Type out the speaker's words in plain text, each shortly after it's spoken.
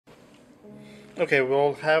Okay,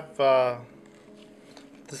 we'll have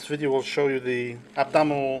this video will show you the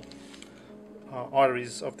abdominal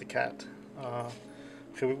arteries of the cat.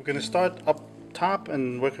 Okay, we're going to start up top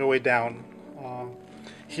and work our way down.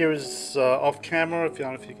 Here is off camera, I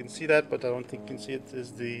don't know if you can see that, but I don't think you can see it,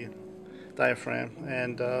 is the diaphragm.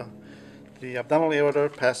 And the abdominal aorta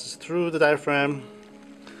passes through the diaphragm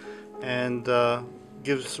and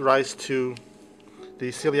gives rise to the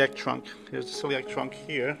celiac trunk. Here's the celiac trunk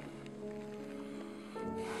here.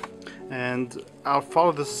 And I'll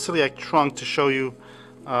follow the celiac trunk to show you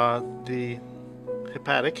the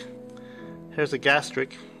hepatic. Here's the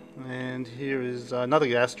gastric, and here is another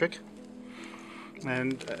gastric.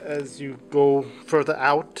 And as you go further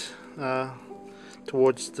out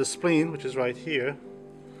towards the spleen, which is right here,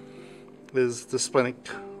 is the splenic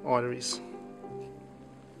arteries.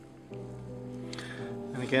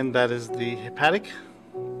 And again, that is the hepatic,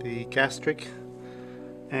 the gastric,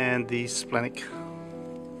 and the splenic.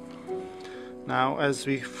 Now, as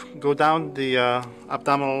we go down the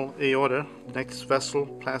abdominal aorta, the next vessel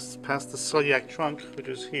past the celiac trunk, which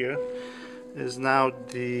is here, is now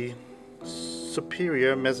the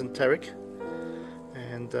superior mesenteric,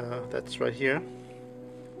 and that's right here,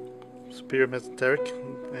 superior mesenteric,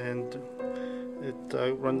 and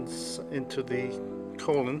it runs into the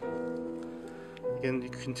colon. Again, you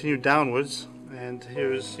continue downwards, and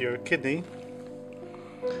here's your kidney.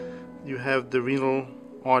 You have the renal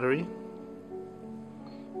artery,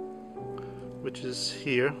 which is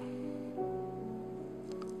here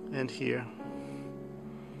and here,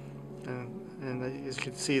 and as you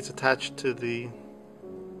can see, it's attached to the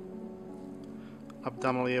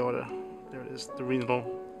abdominal aorta. There it is, the renal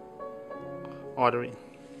artery.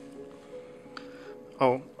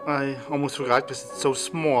 Oh, I almost forgot because it's so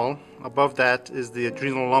small. Above that is the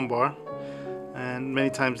adrenal lumbar, and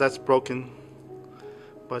many times that's broken,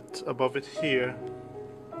 but above it here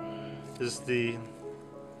is the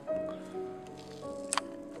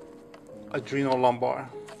adrenal lumbar.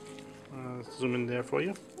 Zoom in there for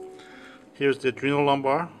you. Here's the adrenal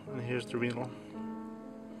lumbar, and here's the renal.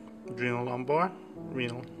 Adrenal lumbar,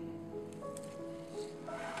 renal.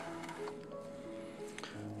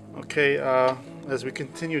 Okay, as we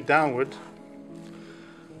continue downward,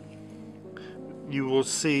 you will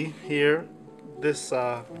see here this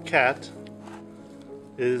cat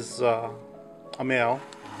is a male.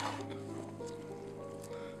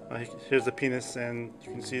 Here's the penis, and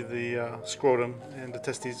you can see the scrotum, and the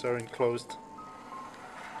testes are enclosed.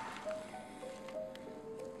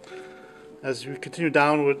 As we continue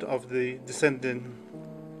downward of the descending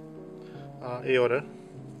aorta,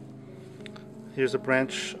 here's a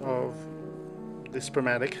branch of the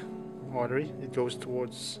spermatic artery. It goes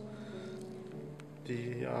towards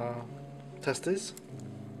the testes,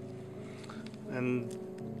 and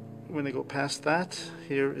when they go past that,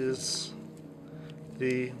 here is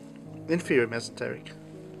the inferior mesenteric,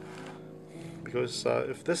 because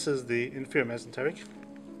if this is the inferior mesenteric,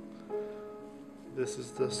 this is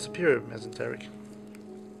the superior mesenteric.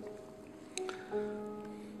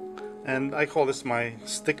 And I call this my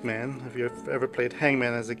stick man. If you've ever played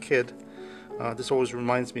hangman as a kid, this always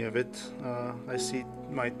reminds me of it. I see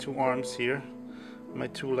my two arms here, my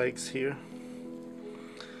two legs here.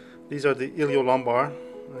 These are the iliolumbar,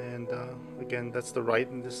 and again, that's the right,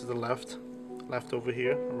 and this is the left. Left over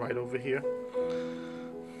here, right over here.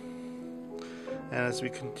 And as we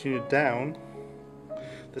continue down,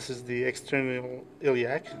 this is the external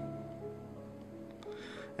iliac,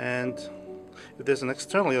 and if there's an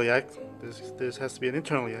external iliac, there has to be an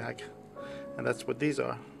internal iliac, and that's what these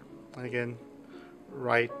are. And again,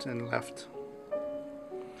 right and left.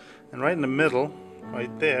 And right in the middle,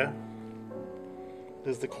 right there,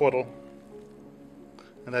 is the caudal,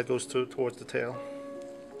 and that goes towards the tail.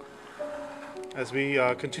 As we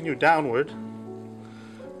continue downward,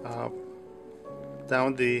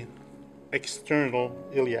 down the external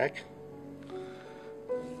iliac,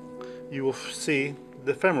 you will see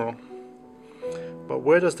the femoral. But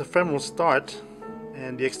where does the femoral start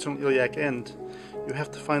and the external iliac end? You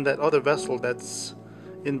have to find that other vessel that's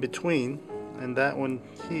in between, and that one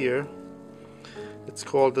here, it's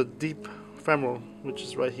called the deep femoral, which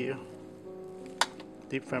is right here.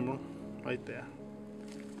 Deep femoral, right there.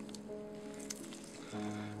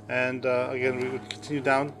 And again, we would continue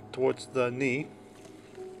down towards the knee.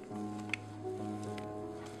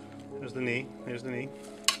 Here's the knee, here's the knee.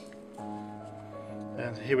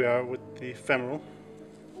 And here we are with the femoral.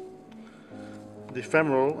 The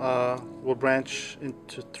femoral will branch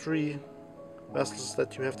into three vessels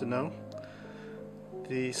that you have to know.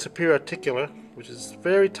 The superior articular, which is a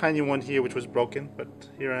very tiny one here, which was broken, but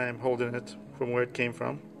here I am holding it from where it came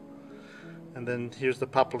from. and then here's the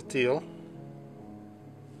popliteal.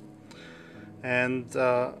 And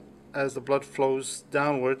as the blood flows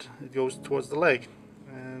downward, it goes towards the leg,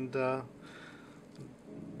 and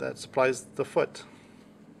that supplies the foot.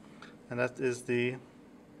 And that is the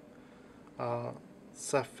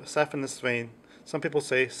saphenous vein. Some people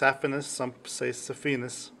say saphenous, some say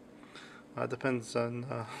saphenous. Depends on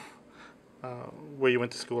where you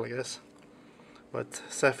went to school, I guess. But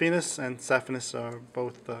saphenous and saphenous are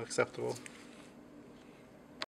both acceptable.